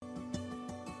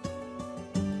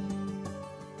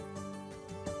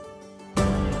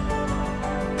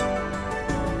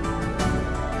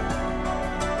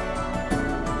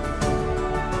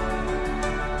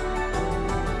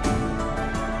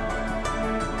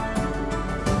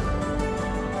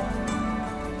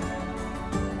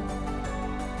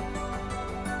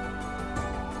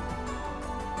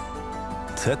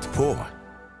Tett på.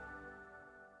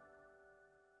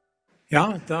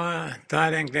 Ja, da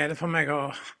det en glede for meg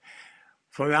å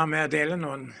få være med og dele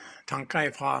noen tanker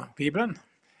fra Bibelen.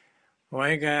 Og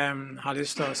jeg har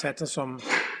lyst til å sette som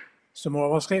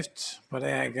overskrift på det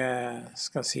jeg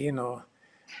skal si nå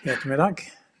i ettermiddag.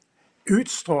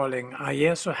 Utstråling av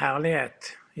Jesu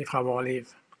herlighet fra våre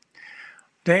liv.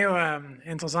 Det er jo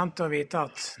interessant å vite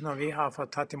at når vi har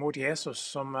fått tatt imot Jesus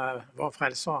som vår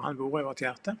frelser, han bor i vårt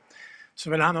hjerte, så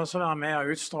vil han også være med og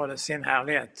utstråle sin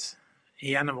herlighet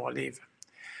gjennom vårt liv.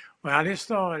 Og jeg har lyst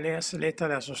til å lese litt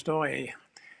av det som står i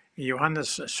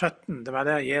Johannes 17. Det var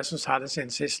der Jesus hadde sin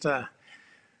siste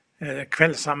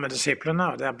kveld sammen med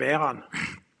disiplene, og der ber han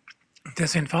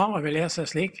til sin far, og vi leser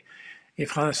slik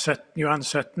fra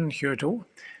Johannes 17, 22.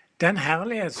 Den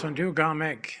herlighet som du ga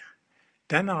meg,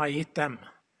 den har jeg gitt dem,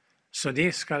 så de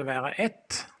skal være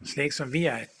ett, slik som vi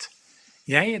er ett.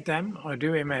 Jeg i dem, og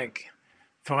du i meg,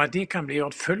 for at de kan bli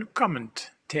gjort fullkomment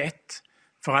til ett,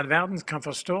 for at verden kan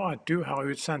forstå at du har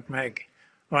utsendt meg,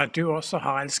 og at du også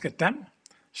har elsket dem,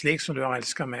 slik som du har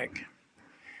elsket meg.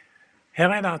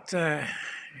 Her er det at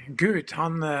Gud,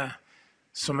 han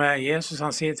som er Jesus,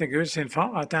 han sier til Gud sin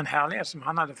far, at den herlighet som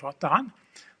han hadde fått av han,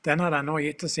 den har han nå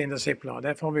gitt til sine disipler.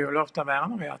 Det får vi jo lov til å være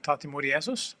når vi har tatt imot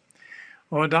Jesus.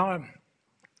 Og da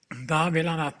vil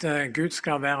han at Gud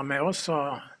skal være med oss,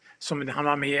 som han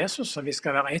var med Jesus, og vi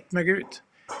skal være ett med Gud.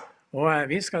 Og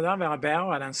vi skal da være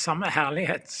bærere av den samme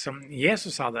herlighet som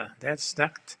Jesus hadde. Det er et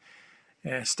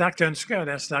sterkt ønske, og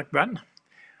det er et sterkt bønn.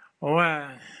 Og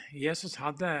Jesus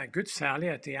hadde Guds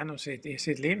herlighet i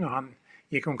sitt liv når han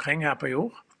gikk omkring her på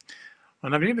jord.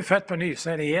 Og når vi blir født på ny,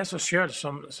 så er det Jesus selv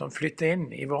som flytter inn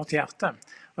i vårt hjerte.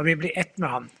 Og vi blir ett med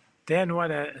han. Det er noe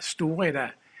av det store i det.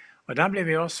 Og da blir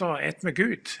vi også ett med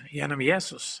Gud gjennom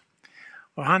Jesus.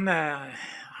 Og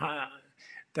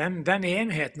den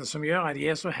enheten som gjør at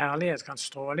Jesu herlighet kan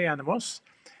stråle gjennom oss,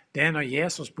 det er når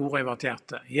Jesus bor i vårt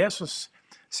hjerte. Jesus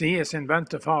sier sin bønn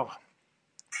til far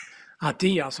at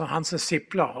de, altså hans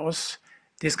disipler, oss,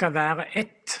 de skal være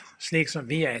ett, slik som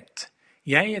vi er ett.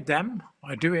 Jeg er dem,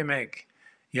 og du er meg.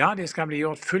 Ja, de skal bli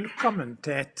gjort fullkommen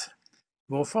til ett.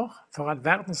 Hvorfor? For at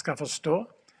verden skal forstå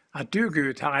at du,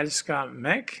 Gud, har elsket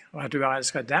meg, og at du har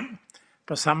elsket dem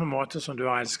på samme måte som du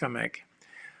har elsket meg.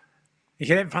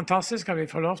 Ikke det er fantastisk at vi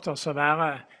får lov til å være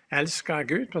elsket av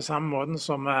Gud på samme måte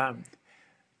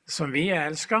som vi er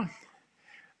elsket?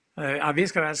 At vi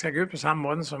skal elske Gud på samme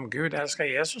måte som Gud elsker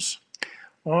Jesus.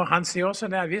 Og han sier også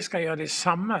det at vi skal gjøre de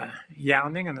samme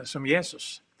gjerningene som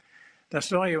Jesus. Det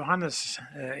står i Johannes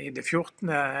i det 14.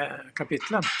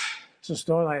 kapitlet, så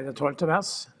står det i det 12.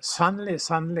 vers, sannelig,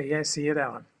 sannelig, jeg sier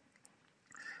dere,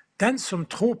 den som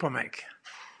tror på meg,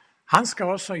 han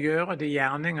skal også gjøre de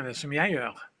gjerningene som jeg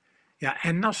gjør. Ja,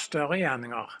 enda større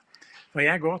gjerninger, for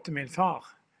jeg går til min far.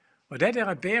 Og det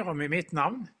dere ber om i mitt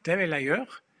navn, det vil jeg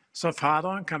gjøre, så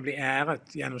Faderen kan bli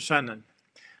æret gjennom Sønnen.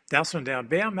 Dersom dere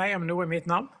ber meg om noe i mitt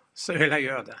navn, så vil jeg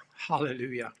gjøre det.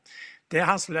 Halleluja. Det er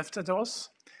hans løfte til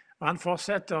oss, og han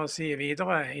fortsetter å si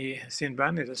videre i sin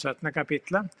bønn i det 17.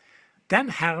 kapitlet.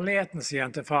 Den herligheten, sier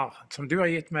han til far, som du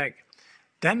har gitt meg,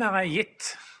 den er jeg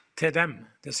gitt til dem,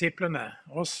 disiplene,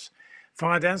 oss,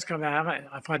 for at de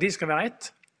skal være ett,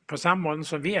 på samme måte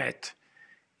som vi er ett.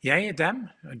 Jeg i dem,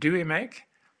 og du i meg,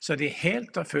 så de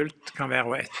helt og fullt kan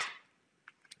være ett.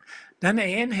 Denne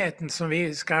enheten som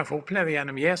vi skal få oppleve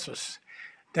gjennom Jesus,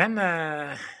 den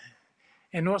er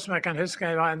noe som jeg kan huske.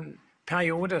 Jeg var en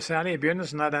periode, særlig i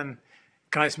begynnelsen av den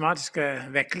karismatiske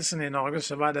vekkelsen i Norge,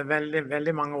 så var det veldig,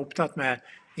 veldig mange opptatt med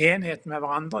enhet med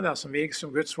hverandre, der som vi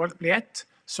som Guds folk blir ett,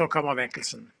 så kommer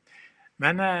vekkelsen.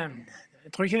 Men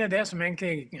jeg tror ikke det er det som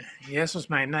egentlig Jesus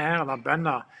mener her, eller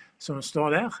bønner som står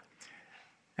der.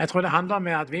 Jeg tror det handler om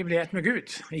at vi blir ett med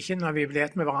Gud, ikke når vi blir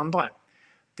ett med hverandre.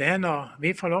 Det er når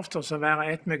vi får lov til å være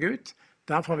ett med Gud,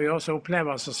 da får vi også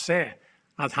oppleve oss å se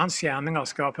at hans gjerninger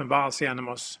skal åpenbares gjennom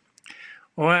oss.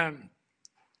 Og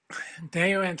det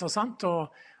er jo interessant å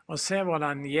se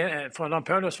hvordan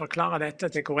Paulus forklarer dette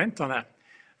til korinterne.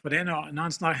 For det når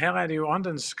han snakker, her er det jo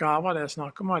åndens gaver det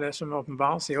snakker om, og det som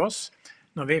åpenbares i oss,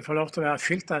 når vi får lov til å være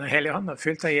fylt av den hellige ånd og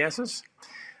fylt av Jesus,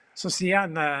 så sier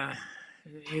han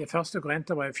i 1.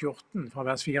 Korinterbrev 14, fra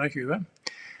vers 24,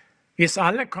 hvis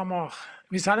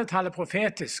alle taler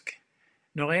profetisk,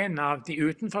 når en av de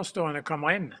utenforstående kommer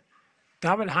inn,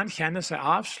 da vil han kjenne seg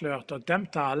avslørt og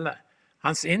dømt av alle.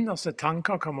 Hans innerste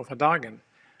tanker kommer for dagen.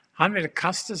 Han vil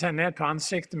kaste seg ned på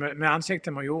med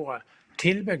ansiktet mot jorda,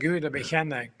 tilbe Gud og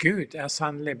bekjenne, Gud er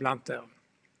sannelig blant dere.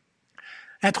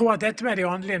 Jeg tror at dette med de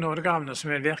åndelige nådegavene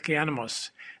som vil virke gjennom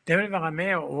oss, det vil være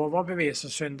med å overbevise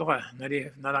syndere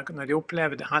når de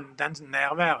opplever den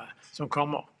nærværet som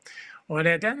kommer. Og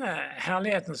det denne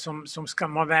herligheten som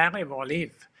må være i vår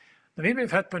liv. Når vi blir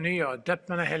født på ny og døpt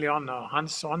med Den hellige ånd, og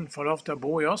Hans ånd får lov til å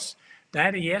bo i oss,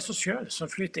 da det Jesus selv som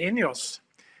flytter inn i oss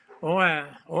og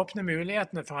åpner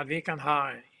mulighetene for at vi kan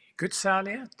ha Guds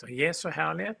herlighet og Jesu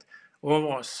herlighet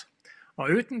over oss. Og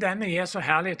uten denne Jesu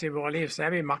herlighet i våre liv, så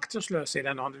vi maktesløse i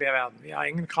den åndelige verden. Vi har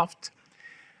ingen kraft.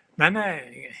 Men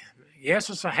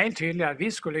Jesus var helt tydelig at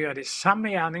vi skulle gjøre de samme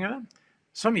gjerningene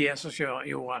som Jesus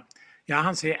gjorde. Ja,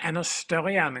 han sier enda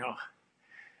større gjerninger.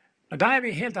 Og da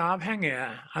vi helt avhengige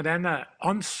av denne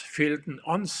åndsfylden,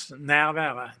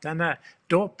 åndsnærværet, denne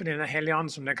dåpen i Den hellige ånd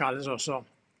som det kalles også.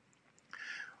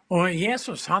 Og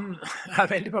Jesus han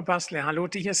veldig påpasselig. Han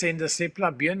lot ikke sine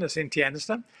disipler begynne sin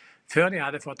tjeneste før de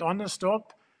hadde fått åndens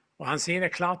dåp. Og han sier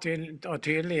det klart og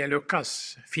tydelig i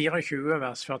Lukas 24,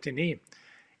 vers 49.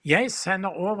 Jeg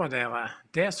sender over dere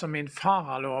det som min far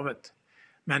har lovet,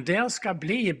 men dere skal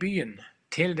bli i byen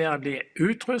til dere blir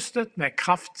utrustet med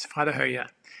kraft fra det høye.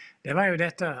 Det var jo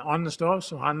dette åndens dåp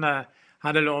som han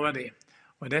hadde lovet dem.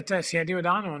 Og dette skjedde jo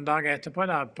da noen dager etterpå,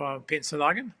 da, på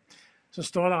pinsedagen. Så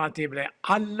står det at de ble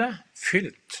alle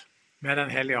fylt med Den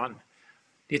hellige ånd.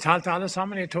 De talte alle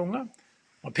sammen i tunge.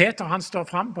 Og Peter han står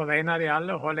frem på vegne av de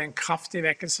alle og holder en kraftig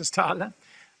vekkelsestale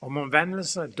om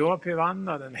omvendelse, dåp i vann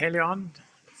og Den hellige ånd,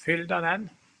 fylt av den.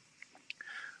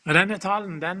 Og denne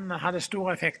talen den hadde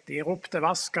stor effekt. De ropte,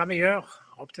 hva skal vi gjøre?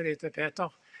 Ropte de til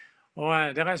Peter.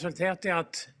 Og det resulterte i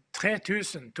at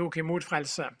 3000 tok imot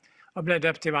frelse og ble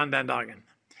døpt i vann den dagen.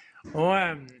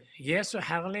 Og Jesu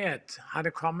herlighet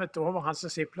hadde kommet over hans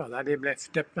disipler da de ble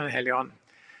døpt med Den hellige ånd.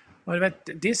 Og du vet,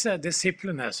 disse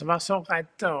disiplene som var så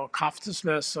redde og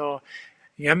kraftesløse og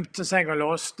gjemte seg og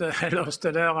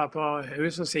låste døra på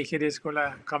huset så ikke de skulle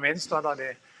komme inn, da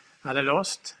de hadde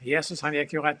låst. Jesus han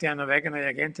gikk jo rett gjennom veggen og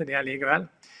gikk inn til de allikevel.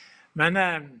 Men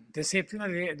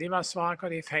disiplene de var svake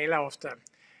og de feilet ofte.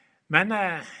 Men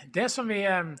det som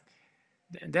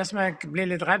jeg blir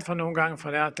litt redd for noen ganger,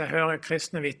 for det at jeg hører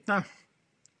kristne vitner,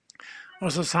 og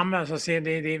så sammen så sier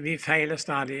de vi feiler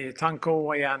stadig, tanker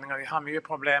og gjerninger, vi har mye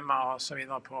problemer og så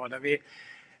videre på det.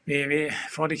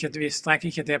 Vi strekker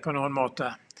ikke det på noen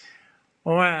måte.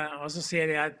 Og så sier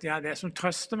de at ja, det som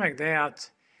trøster meg, det er at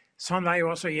sånn var jo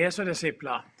også Jesu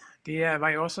disipler. De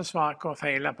var jo også svake og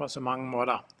feilet på så mange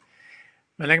måter.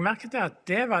 Men legg merke til at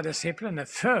det var disiplene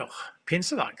før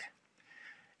pinsedag.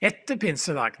 Etter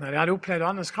pinsedag, når de hadde opplevd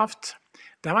åndens kraft,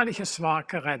 da var det ikke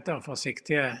svake, redde og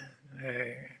forsiktige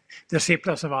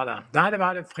disipler som var der. Da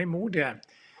var det frimodige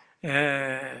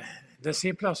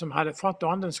disipler som hadde fått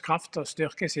åndens kraft og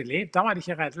styrke i sitt liv. Da var de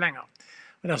ikke redde lenger.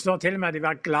 Og det står til og med at de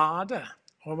var glade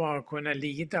over å kunne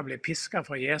lide og bli pisket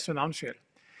for Jesu navns skyld.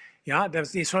 Ja,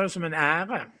 de så jo som en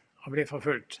ære å bli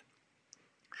forfulgt.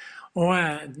 Og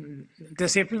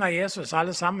disiplene av Jesus,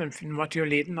 alle sammen, måtte jo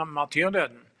lide om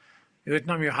martyrdøden.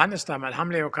 Utenom Johannes da, men han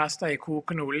ble jo kastet i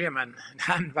kokende olje, men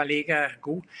han var like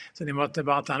god, så de måtte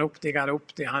bare ta han opp, de ga det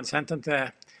opp. Han sendte han til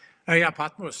øya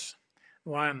Patmos,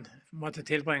 hvor han måtte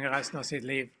tilbringe resten av sitt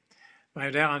liv. Det var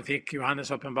jo der han fikk Johannes'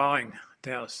 åpenbaring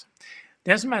til oss.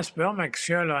 Det som jeg spør meg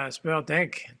selv, og jeg spør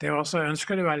deg, det er også,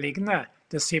 ønsker du å ligne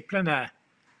disiplene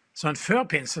sånn før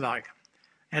pinsedag,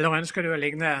 eller ønsker du å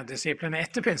ligne disiplene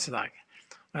etter pinsedag?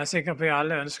 Og jeg er sikker på at vi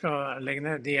alle ønsker å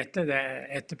ligne de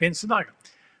etter pinsedag.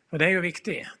 Og det er jo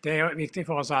viktig. Det er jo viktig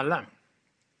for oss alle.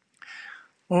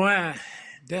 Og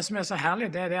det som er så herlig,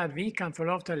 det er at vi kan få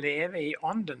lov til å leve i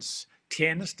åndens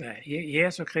tjeneste, i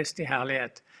Jesu Kristi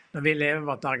herlighet, når vi lever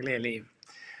vårt daglige liv.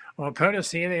 Og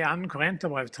Paulus sier det i 2.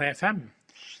 Korinterbrev 3,5.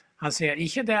 Han sier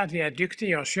ikke det at vi er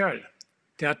dyktige i oss selv,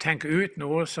 det å tenke ut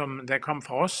noe som det kom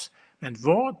fra oss, men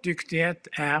vår dyktighet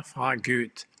er fra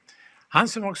Gud. Han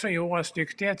som også gjorde oss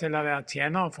dyktige til å være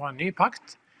tjenere for en ny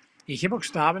pakt, ikke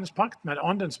bokstavens pakt, men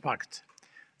åndens pakt.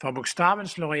 For bokstaven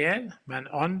slår ihjel, men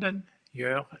ånden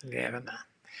gjør levende.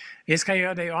 Vi skal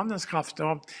gjøre det i åndens kraft,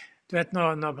 og du vet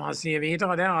når man sier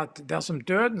videre der at dersom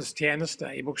dødens tjeneste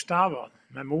i bokstaver,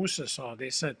 med Moses og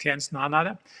disse tjenestene han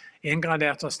hadde,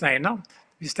 inngradert av steiner,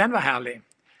 hvis den var herlig,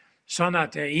 sånn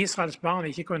at Israels barn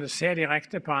ikke kunne se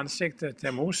direkte på ansiktet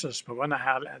til Moses på grunn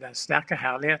av den sterke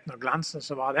herligheten og glansen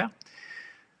som var der.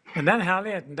 Men den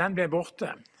herligheten, den ble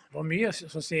borte. Hvor mye,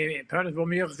 så sier vi, hvor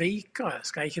mye rikere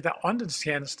skal ikke det åndens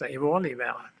tjeneste i vår liv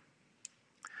være?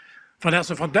 For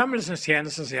dersom fordømmelsens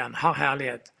tjeneste, sier han, har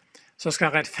herlighet, så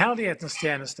skal rettferdighetens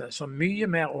tjeneste så mye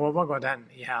mer overgå den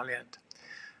i herlighet.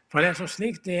 For det som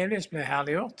slik delvis ble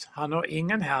herliggjort, har nå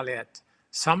ingen herlighet,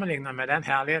 sammenlignet med den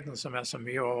herligheten som er så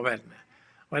mye overveldende.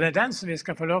 Og det er den som vi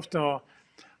skal få lov til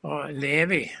å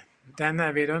leve i, denne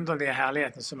vidunderlige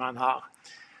herligheten som han har.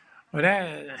 Og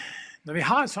når vi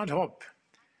har et sånt håp,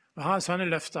 og har sånne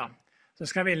løfter, så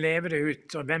skal vi leve det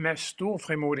ut, og med stor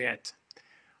frimodighet.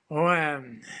 Og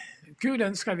Gud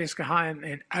ønsker at vi skal ha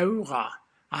en aura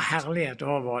av herlighet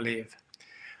over vårt liv.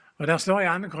 Og der står i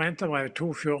 2. Korinterbrev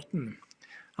 2,14,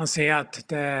 han sier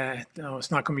at å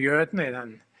snakke om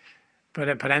jødene på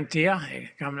den tida, i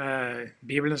gamle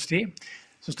Bibelens tid,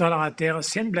 så står det at deres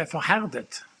sinn ble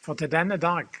forherdet, for til denne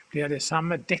dag blir det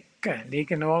samme dekket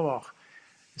liggende over,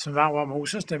 som var over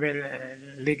Moses, det vil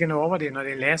liggende over dem når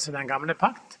de leser den gamle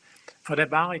pakt, for det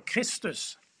er bare i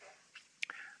Kristus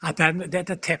at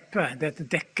dette teppet, dette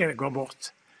dekket går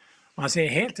bort. Og han sier,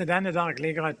 helt til denne dag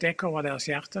ligger et dekk over deres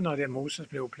hjerte når Moses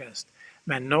blir opplest.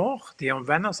 Men når de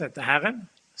omvender seg til Herren,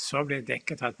 så blir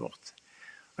dekket tatt bort.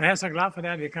 Og jeg er så glad for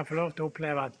det at vi kan få lov til å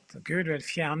oppleve at Gud vil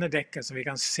fjerne dekket, så vi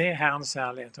kan se Herrens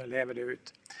herlighet og leve det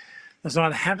ut. Det står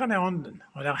at Herren er ånden,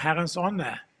 og der Herrens ånd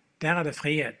er, der er det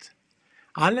frihet.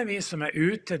 Alle vi som er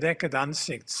ute dekket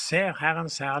ansikt, ser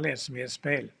Herrens herlighet som i et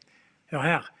speil. Hør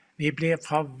her, vi blir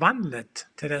forvandlet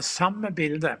til det samme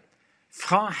bildet,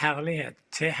 fra herlighet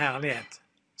til herlighet,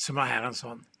 som er Herrens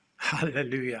ånd.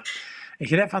 Halleluja. Er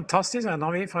ikke det fantastisk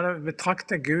når vi får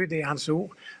betrakte Gud i hans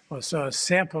ord, og så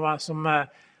ser på hva som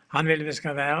han vil vi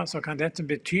skal være, så kan dette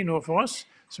bety noe for oss,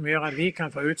 som gjør at vi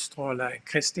kan få utstråle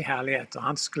Kristi herlighet og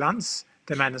hans glans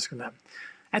til menneskene.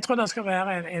 Jeg tror det skal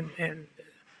være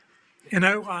en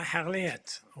aura av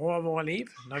herlighet over våre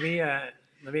liv, når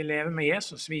vi lever med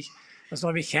Jesus. Vi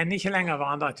kjenner ikke lenger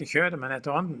hverandre etter kjødet, men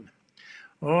etter ånden.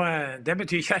 Og det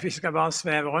betyr ikke at vi skal bare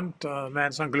sveve rundt med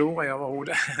en sånn glorie over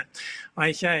hodet, og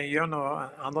ikke gjøre noe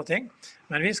andre ting.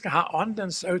 Men vi skal ha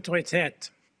åndens autoritet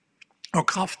og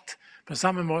kraft på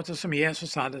samme måte som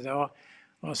Jesus hadde det,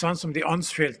 og sånn som de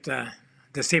åndsfylte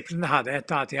disiplene hadde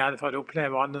etter at de hadde fått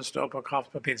oppleve ånden stå på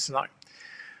kraft på pinsedag.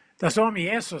 Det står om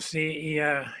Jesus i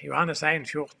Johannes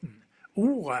 1,14.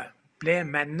 Ordet ble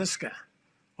menneske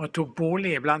og tok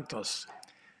bolig iblant oss.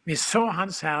 Vi så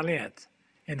hans herlighet,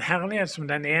 en herlighet som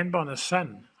den enbårne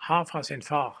sønn har fra sin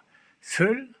far,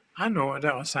 full av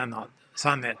nåde og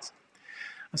sannhet.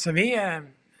 Altså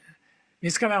vi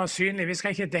skal være synlige, vi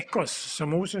skal ikke dekke oss som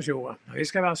Moses gjorde. Vi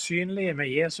skal være synlige med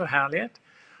Jesu herlighet.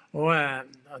 Og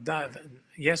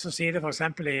Jesus sier det for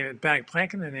eksempel i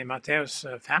bergprekenen i Matteus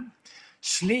 5.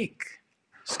 Slik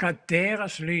skal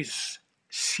deres lys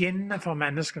skinne for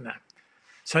menneskene,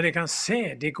 så de kan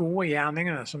se de gode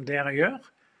gjerningene som dere gjør,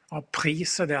 og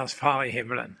prise deres far i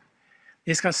himmelen.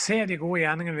 De skal se de gode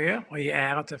gjerningene vi gjør, og gi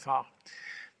ære til far.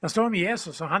 Det står om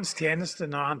Jesus og hans tjeneste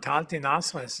når han talte i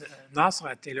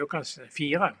Nasaret i Lukas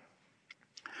 4.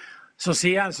 Så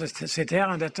siterer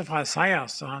han dette fra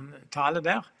Isaias, og han taler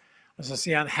der, og så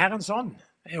sier han, Herrens ånd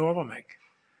er over meg.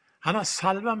 Han har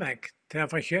salvet meg til å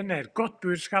forkynne et godt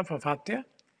budskap for fattige.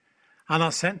 Han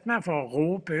har sendt meg for å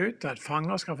rope ut at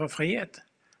fanger skal få frihet,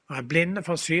 og at blinde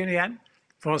får syn igjen,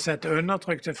 for å sette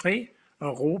undertrykte fri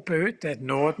og rope ut et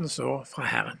nådens år fra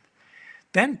Herren.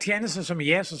 Den tjeneste som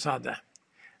Jesus hadde,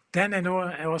 den er nå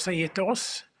også gitt til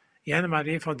oss gjennom at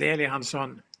vi får del i hans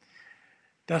ånd.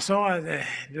 Der står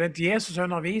Jesus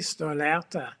underviste og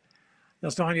lærte.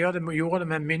 Der står han gjorde det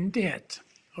med myndighet,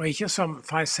 og ikke som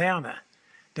fariseerne.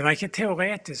 Det var ikke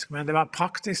teoretisk, men det var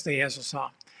praktisk det Jesus sa.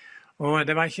 Og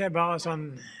det var ikke bare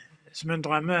sånn som en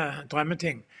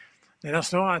drømmeting. Det der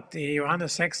står at i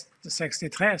Johannes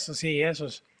 6,63 så sier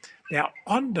Jesus, det er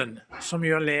ånden som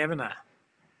gjør levende.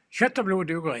 Kjøtt og blod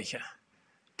duger ikke.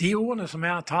 De ordene som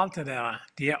jeg har talt til dere,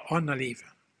 de er ånd og liv.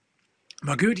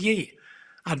 Må Gud gi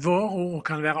at våre ord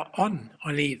kan være ånd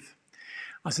og liv.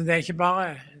 Altså det er ikke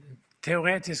bare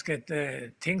teoretiske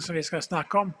ting som vi skal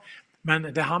snakke om, men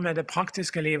det har med det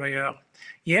praktiske livet å gjøre.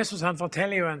 Jesus han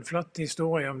forteller jo en flott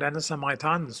historie om denne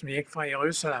samaritanen som gikk fra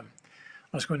Jerusalem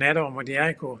og skulle nedover mot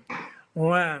Jericho.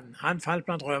 Og han falt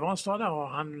blant røvere, står der, og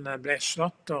han ble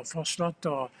slått og forslått,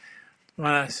 og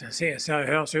det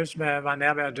høres ut som han var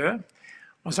nær ved å dø.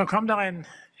 Og så kom der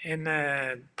en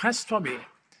prest forbi.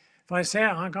 For jeg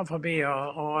ser han kom forbi,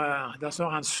 og der står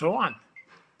han så han.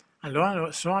 Han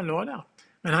lå der,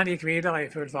 men han gikk videre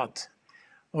i full fart.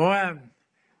 Og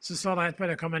så står det etterpå,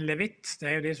 det kom en levitt, det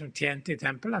er jo de som tjente i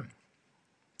tempelet.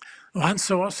 Og han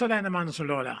så også denne mannen som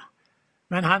lå der,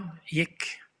 men han gikk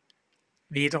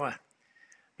videre.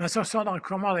 Men så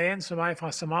kommer det en som var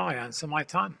fra Samaria, en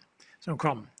samaritan, som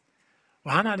kom.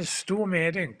 Og han hadde stor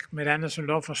medynk med denne som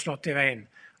lå forslått i veien.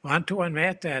 Og han tog han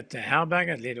med til et herberg,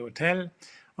 et lite hotell,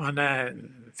 og han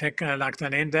fikk lagt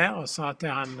han inn der og sa til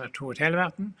han tog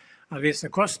hotellverten at hvis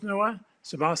det koster noe,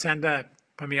 så bare send det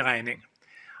på min regning.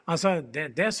 Altså,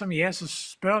 det som Jesus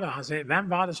spør da, han sier, hvem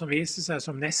var det som viste seg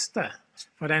som neste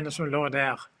for denne som lå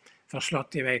der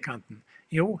forslått i veikanten?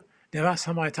 Jo, det var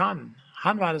samaritanen.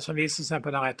 han var det som viste seg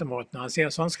på den rette måten. Han sier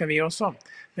sånn skal vi også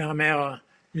være med å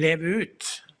leve ut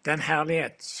den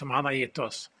herlighet som han har gitt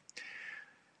oss.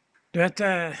 Du vet,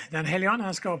 Den hellige ånd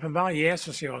han skal åpenbare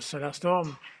Jesus i oss, og der står,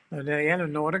 når det gjelder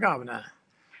nådegavene,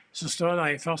 så står det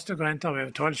i 1.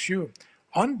 Korinterbrev 12,7,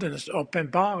 åndens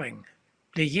åpenbaring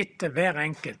blir gitt til hver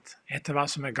enkelt etter hva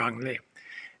som er gagnlig.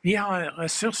 Vi har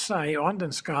ressurser i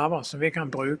åndens gaver som vi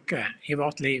kan bruke i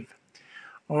vårt liv.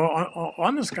 Og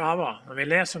åndens gaver, når vi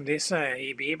leser om disse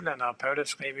i Bibelen, og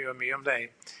Paulus skriver jo mye om det,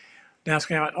 der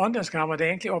skriver at åndens gaver det er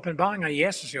egentlig åpenbaring av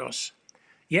Jesus i oss.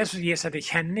 Jesus gir seg til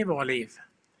kjenne i våre liv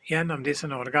gjennom disse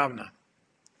nådegavene.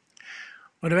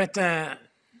 Og du vet,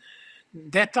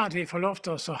 dette at vi får lov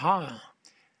til å ha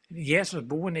Jesus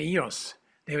boende i oss,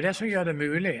 det er jo det som gjør det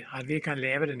mulig at vi kan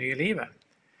leve det nye livet.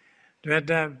 Du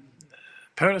vet,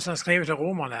 Paulus han skriver til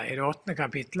romerne i det 8.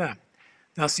 kapitlet,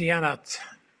 der sier han at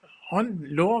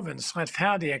lovens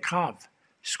rettferdige krav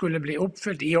skulle bli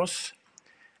oppfylt i oss,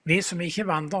 vi som ikke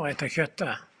vandrer etter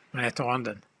kjøttet, men etter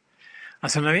ånden.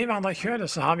 Altså når vi vandrer i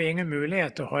kjøttet, så har vi ingen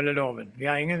mulighet til å holde loven. Vi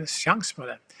har ingen sjans på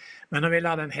det. Men når vi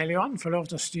lar den hellige ånd få lov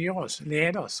til å styre oss,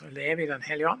 lede oss og leve i den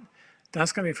hellige ånd, da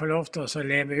skal vi få lov til å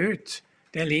leve ut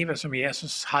det livet som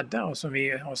Jesus hadde, og som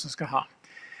vi også skal ha.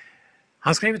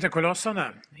 Han skriver til Kolosserne,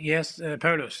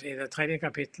 Paulus, i det 3.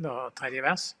 kapittel og 3.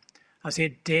 vers. Han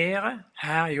sier, dere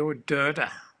er jo døde.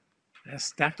 Det er et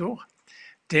sterkt ord.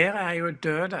 Dere er jo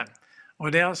døde,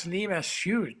 og deres liv er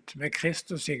skjult med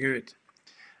Kristus i Gud.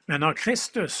 Men når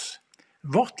Kristus,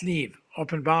 vårt liv,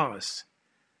 åpenbares,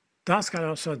 da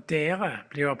skal også dere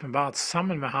bli åpenbart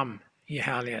sammen med ham i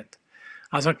herlighet.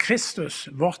 Altså Kristus,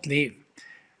 vårt liv.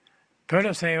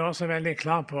 Paulus er jo også veldig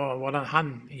klar på hvordan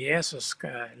han, Jesus,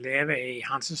 skal leve i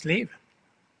hans liv.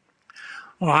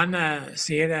 Og han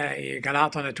sier det i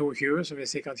Galaterne 2,20, som vi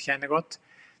sikkert kjenner godt.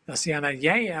 Der sier han at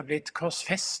jeg er blitt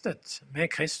korsfestet med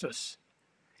Kristus.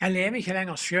 Jeg lever ikke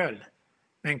lenger selv,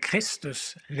 men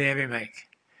Kristus lever i meg.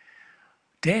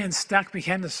 Det er en sterk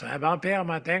bekjennelse. Jeg bare ber om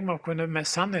at jeg må med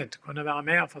sannhet kunne være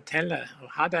med og fortelle og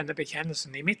ha denne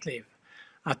bekjennelsen i mitt liv.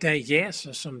 At det er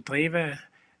Jesus som driver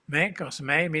meg og som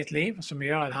er i mitt liv, som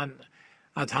gjør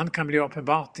at han kan bli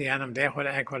åpenbart gjennom det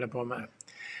jeg holder på med.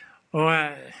 Og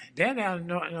det er der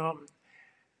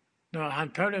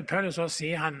når Paulus også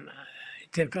sier han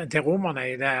til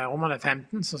romerne i Romerne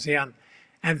 15, så sier han,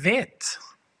 jeg vet,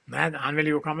 han vil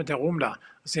jo komme til Rom da,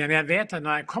 og sier han, jeg vet at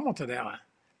når jeg kommer til dere,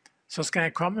 så skal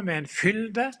jeg komme med en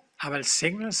fylde av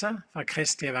velsignelse fra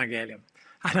Kristi evangelium.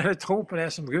 Han hadde tro på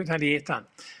det som Gud hadde gitt han.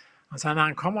 Han sa når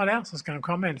han kommer der, så skal han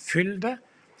komme med en fylde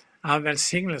av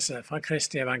velsignelse fra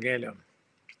Kristi evangelium.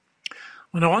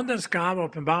 Og når åndens gave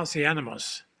åpenbares gjennom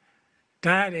oss, da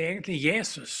er det egentlig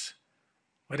Jesus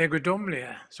og det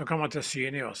guddommelige som kommer til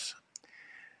syne i oss.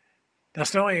 Det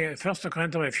står i 1.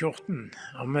 Korinterbrev 14,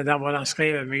 hvor han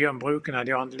skriver mye om bruken av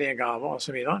de åndelige gaver og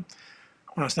så videre.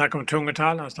 Og han snakker om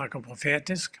tungetall, han snakker om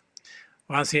profetisk.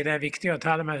 Og han sier det er viktig å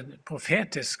tale med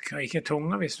profetisk og ikke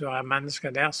tunge hvis du er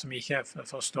mennesker der som ikke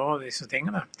forstår disse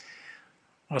tingene.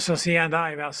 Og så sier han da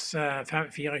i vers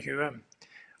 24,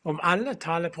 om alle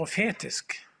taler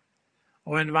profetisk,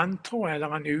 og en vantro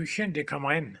eller en ukyndig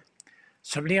kommer inn,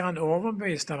 så blir han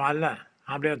overbevist av alle,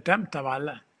 han blir dømt av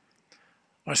alle.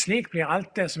 Og slik blir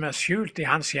alt det som er skjult i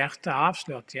hans hjerte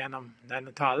avslørt gjennom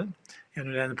denne talen,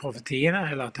 gjennom denne profetiene,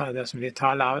 eller det som de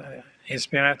taler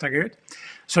inspirert av Gud.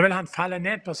 Så vil han falle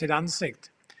ned på sitt ansikt,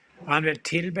 og han vil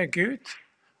tilbe Gud,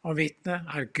 og vitne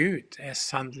at Gud er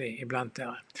sannelig iblant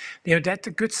dere. Det er jo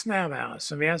dette gudsnærværet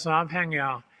som vi er så avhengige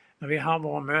av når vi har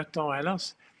våre møter og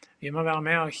ellers. Vi må være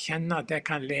med og kjenne at det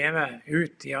kan leve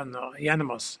ut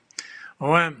gjennom oss.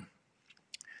 Og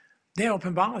det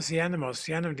åpenbares gjennom oss,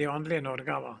 gjennom de åndelige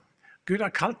nådegaver. Gud har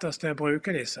kalt oss til å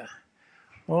bruke disse.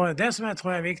 Og det som jeg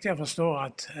tror er viktig å forstå,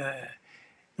 at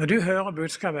når du hører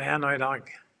budskapet her nå i dag,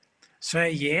 så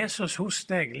er Jesus hos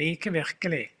deg like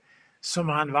virkelig som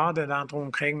han var det da han dro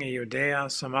omkring i Judea,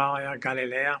 Samaria,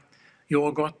 Galilea,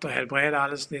 gjorde godt og helbredet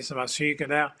alle de som var syke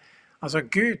der. Altså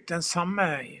Gud, den samme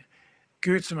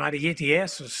Gud som hadde gitt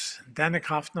Jesus denne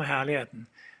kraften og herligheten,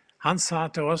 han sa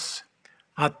til oss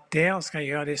at dere skal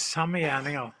gjøre de samme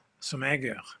gjerninger som jeg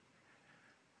gjør.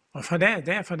 Og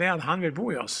det er fordi at han vil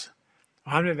bo i oss,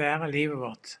 og han vil være livet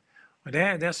vårt. Og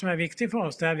det som er viktig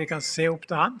for oss, det er at vi kan se opp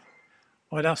til han,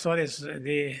 og der står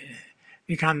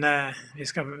vi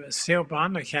skal se opp på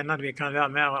han og kjenne at vi kan være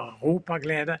med og rope av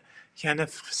glede, kjenne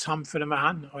samfunnet med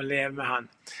han og leve med han.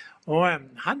 Og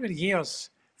han vil gi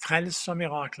oss frelse og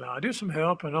mirakler. Og du som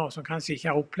hører på nå, som kanskje ikke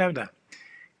har opplevd det,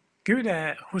 Gud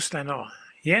er hos deg nå.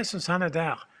 Jesus han er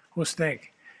der hos deg.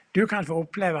 Du kan få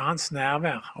oppleve hans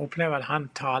nærvær, oppleve at han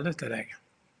taler til deg.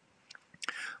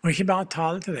 Og ikke bare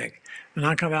tale til deg, men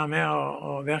han kan være med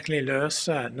og virkelig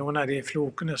løse noen av de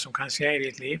flokene som kan skje i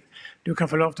ditt liv. Du kan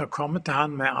få lov til å komme til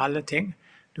han med alle ting.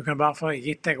 Du kan bare få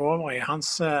gitt deg over i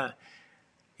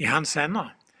hans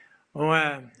hender. Og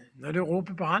når du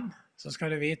roper på han, så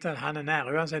skal du vite at han er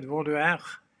nær, uansett hvor du er.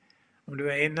 Om du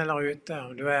er inne eller ute,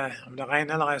 om det er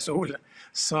regn eller er sol,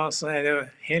 så er det jo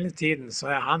hele tiden, så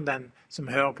er han den som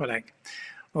hører på deg.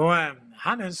 Og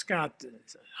han ønsker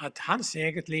at hans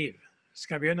eget liv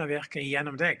skal begynne å virke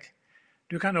gjennom deg.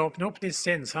 Du kan åpne opp ditt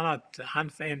sinn sånn at han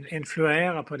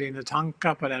influerer på dine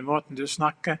tanker, på den måten du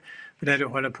snakker, på det du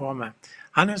holder på med.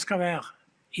 Han ønsker å være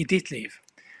i ditt liv.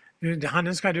 Han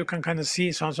ønsker at du kan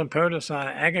si sånn som Paulus sa,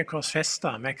 jeg er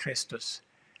korsfestet med Kristus.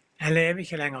 Jeg lever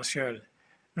ikke lenger selv,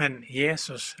 men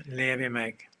Jesus lever i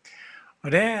meg.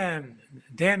 Og det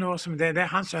er noe som det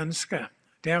er hans ønske,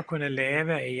 det å kunne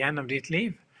leve igjennom ditt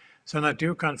liv, sånn at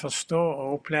du kan forstå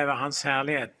og oppleve hans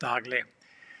herlighet daglig.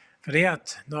 Fordi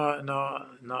at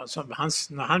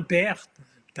når han ber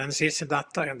den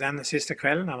siste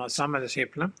kvelden, han var sammen med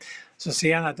disiplene, så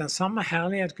sier han at den samme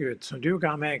herlighet, Gud, som du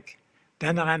ga meg,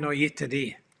 den er nå gitt til de,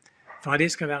 for at de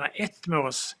skal være ett med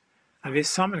oss, at vi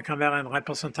sammen kan være en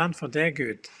representant for deg,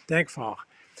 Gud, deg, far.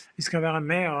 Vi skal være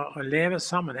med og leve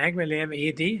sammen. Jeg vil leve i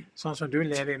de, sånn som du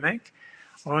lever i meg,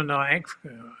 og når jeg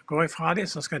går ifra dem,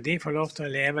 så skal de få lov til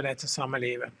å leve dette samme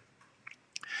livet.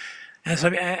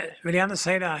 Altså, jeg vil gjerne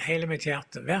si det av hele mitt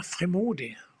hjerte. Vær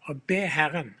frimodig og be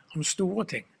Herren om store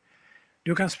ting.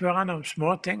 Du kan spørre han om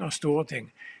små ting og store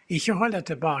ting. Ikke hold deg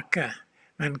tilbake,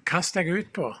 men kast deg ut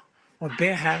på og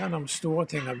be Herren om store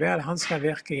ting, og be at han skal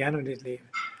virke gjennom ditt liv.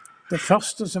 Det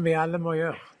første som vi alle må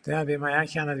gjøre, det er at vi må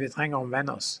erkjenne at vi trenger å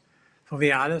omvende oss, for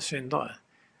vi er alle syndere.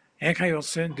 Jeg har gjort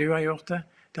synd, du har gjort det.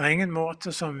 Det er ingen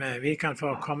måte som vi kan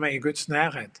få komme i Guds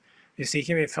nærhet, hvis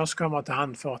ikke vi først kommer til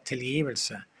han for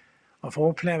tilgivelse, og for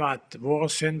å oppleve at våre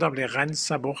synder blir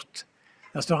renset bort.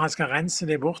 Der står han skal rense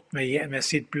dem bort med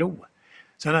sitt blod,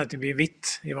 sånn at det blir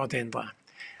hvitt i vårt indre.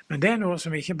 Men det er noe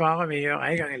som ikke bare vi gjør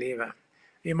en gang i livet.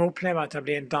 Vi må oppleve at det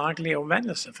blir en daglig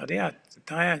omvendelse, fordi at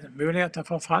det er muligheter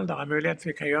for fall, det er mulighet for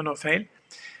at vi kan gjøre noe feil.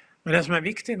 Men det som er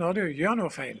viktig når du gjør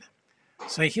noe feil,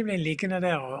 så ikke bli liggende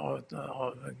der og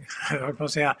på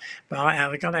å si, bare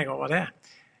erger deg over det.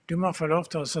 Du må få lov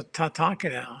til å ta tak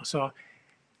i det, og så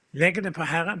legge det på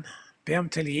Herren, be om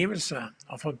tilgivelse,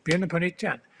 og få begynne på nytt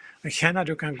igjen. Og kjenne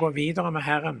at du kan gå videre med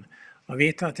Herren, og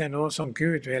vite at det er noe som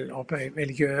Gud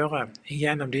vil gjøre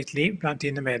gjennom ditt liv blant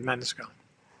dine medmennesker.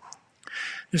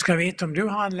 Du skal vite om du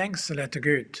har en lengsel etter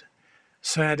Gud,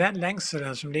 så er den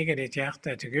lengselen som ligger i ditt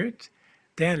hjerte etter Gud,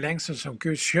 det er en lengsel som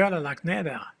Gud selv har lagt ned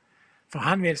der. For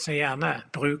han vil så gjerne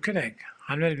bruke deg,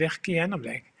 han vil virke gjennom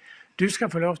deg. Du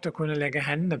skal få lov til å kunne legge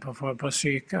hendene på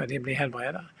syke, og de blir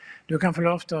helbredet. Du kan få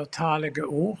lov til å tale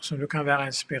ord som du kan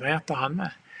være inspirert av han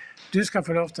med. Du skal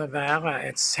få lov til å være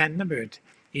et sendebud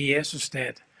i Jesus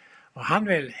sted. Og han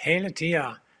vil hele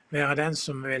tiden være den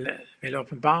som vil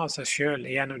åpenbare seg selv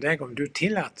gjennom deg, om du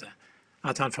tillater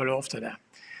at han får lov til det.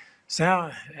 Så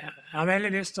jeg har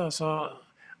veldig lyst til å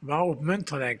bare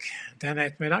oppmuntre deg denne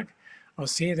ettermiddag, og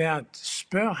si det at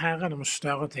spør Herren om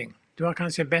større ting. Du har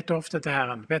kanskje bedt ofte til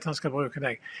Herren, bedt han skal bruke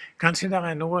deg. Kanskje det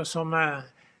er noe som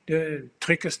du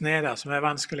trykkes ned der, som er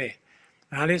vanskelig.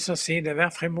 Jeg har lyst til å si det,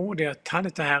 vær frimodig og ta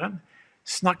det til Herren.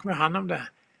 Snakk med han om det.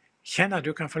 Kjenn at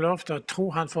du kan få lov til å tro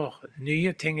han for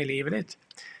nye ting i livet ditt.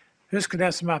 Husk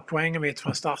det som var poenget mitt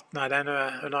fra starten av denne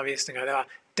undervisningen. Det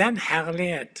var den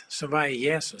herlighet som var i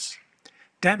Jesus.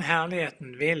 Den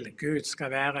herligheten vil Gud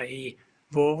skal være i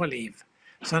våre liv.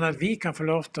 Sånn at vi kan få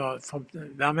lov til å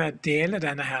være med å dele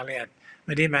denne herlighet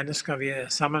med de mennesker vi er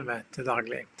sammen med til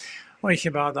daglig. Og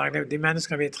ikke bare daglig, de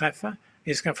mennesker vi treffer,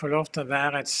 vi skal få lov til å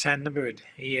være et sendebud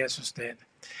i Jesus sted.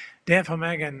 Det er for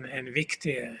meg en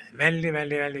viktig, veldig,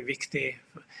 veldig, veldig viktig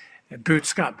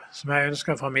budskap som jeg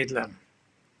ønsker å formidle.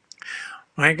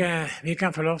 Og vi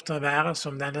kan få lov til å være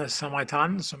som denne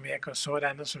samaritanen som gikk og så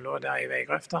denne som lå der i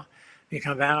veigrøfta. Vi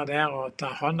kan være der og ta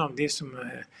hånd om de som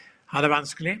har det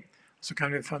vanskelig. Så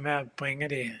kan vi få med å bringe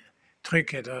de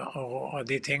trygghet og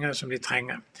de tingene som de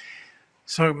trenger.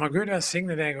 Så må Gud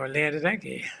velsigne deg og lede deg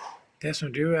i det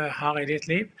som du har i ditt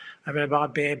liv. Jeg vil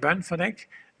bare be bønn for deg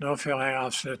nå før jeg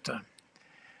avslutter.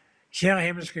 Kjære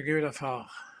himmelske Gud og Far,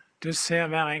 du ser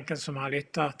hver enkelt som har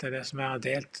lyttet til det som jeg har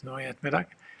delt nå i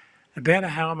ettermiddag. Jeg ber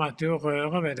deg Herre om at du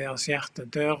rører ved deres hjerte,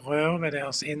 du rører ved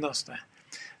deres innerste,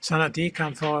 sånn at de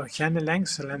kan få kjenne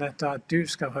lengselen etter at du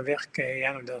skal få virke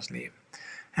gjennom deres liv.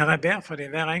 Herre, jeg ber for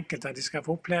dem hver enkelt at de skal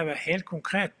få oppleve helt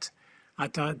konkret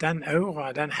at den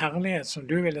aura, den herlighet som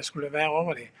du ville skulle være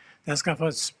over dem, den skal få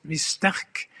bli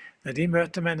sterk når de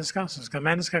møter mennesker, så skal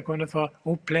mennesker kunne få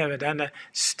oppleve denne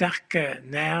sterke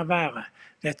nærværet,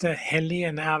 dette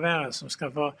hellige nærværet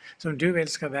som du vil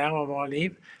skal være over våre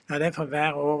liv. La det få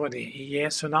være over dem i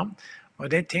Jesu navn.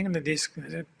 Og de tingene de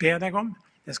ber deg om,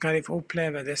 det skal de få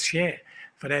oppleve, det skjer.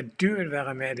 For det er du vil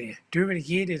være med dem. Du vil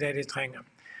gi dem det de trenger.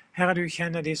 Herre, du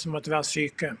kjenner de som måtte være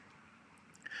syke.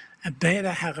 Jeg ber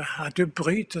deg, Herre, at du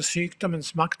bryter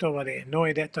sykdommens makt over dem nå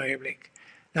i dette øyeblikk.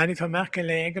 La de få merke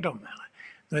legedom, Herre.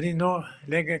 Når de nå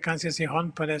legger kanskje sin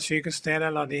hånd på det syke stedet,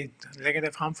 eller de legger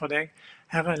det fram for deg,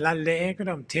 Herre, la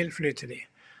legedom tilflyte dem.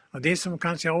 Og de som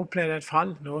kanskje har opplevd et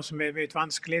fall, noe som er blitt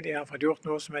vanskelig, de har fått gjort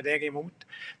noe som er deg imot,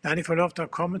 la de få lov til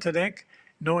å komme til deg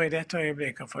nå i dette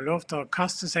øyeblikket, og få lov til å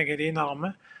kaste seg i dine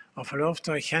armer, og få lov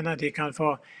til å kjenne at de kan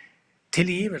få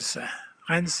tilgivelse,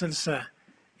 renselse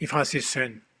ifra sin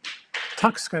synd.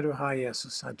 Takk skal du ha,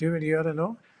 Jesus, at du vil gjøre det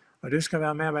nå, og du skal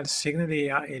være med og velsigne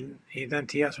dem i den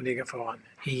tiden som ligger foran.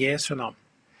 I Jesu navn.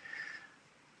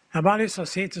 Jeg har bare lyst til å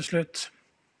si til slutt,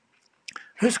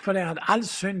 husk på det at all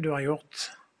synd du har gjort,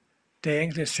 det er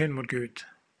egentlig synd mot Gud.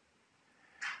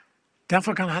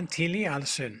 Derfor kan han tilgi all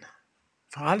synd.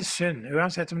 For all synd,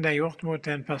 uansett om det er gjort mot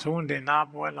en person, din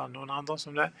nabo eller noen andre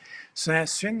som det, så er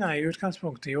synden i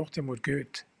utgangspunktet gjort imot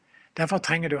Gud. Derfor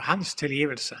trenger du hans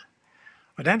tilgivelse.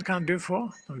 Og den kan du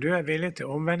få om du er villig til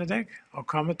å omvende deg og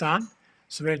komme til han,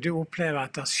 så vil du oppleve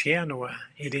at det skjer noe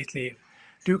i ditt liv.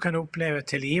 Du kan oppleve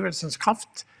tilgivelsens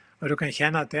kraft, og du kan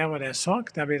kjenne at der hvor det er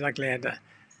sorg, der blir det glede.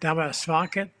 Der hvor det er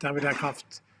svakhet, der blir det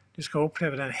kraft. Du skal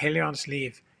oppleve den hellige ånds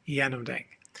liv gjennom deg.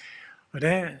 Og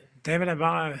det vil jeg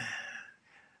bare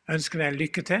ønske deg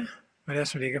lykke til med det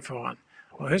som ligger foran.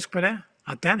 Og husk på det,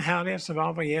 at den herlighet som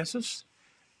var over Jesus,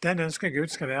 den ønsker Gud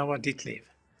skal være over ditt liv.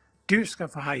 Du skal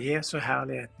få ha Jesu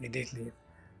herlighet i ditt liv.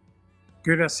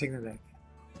 Gud velsigne deg.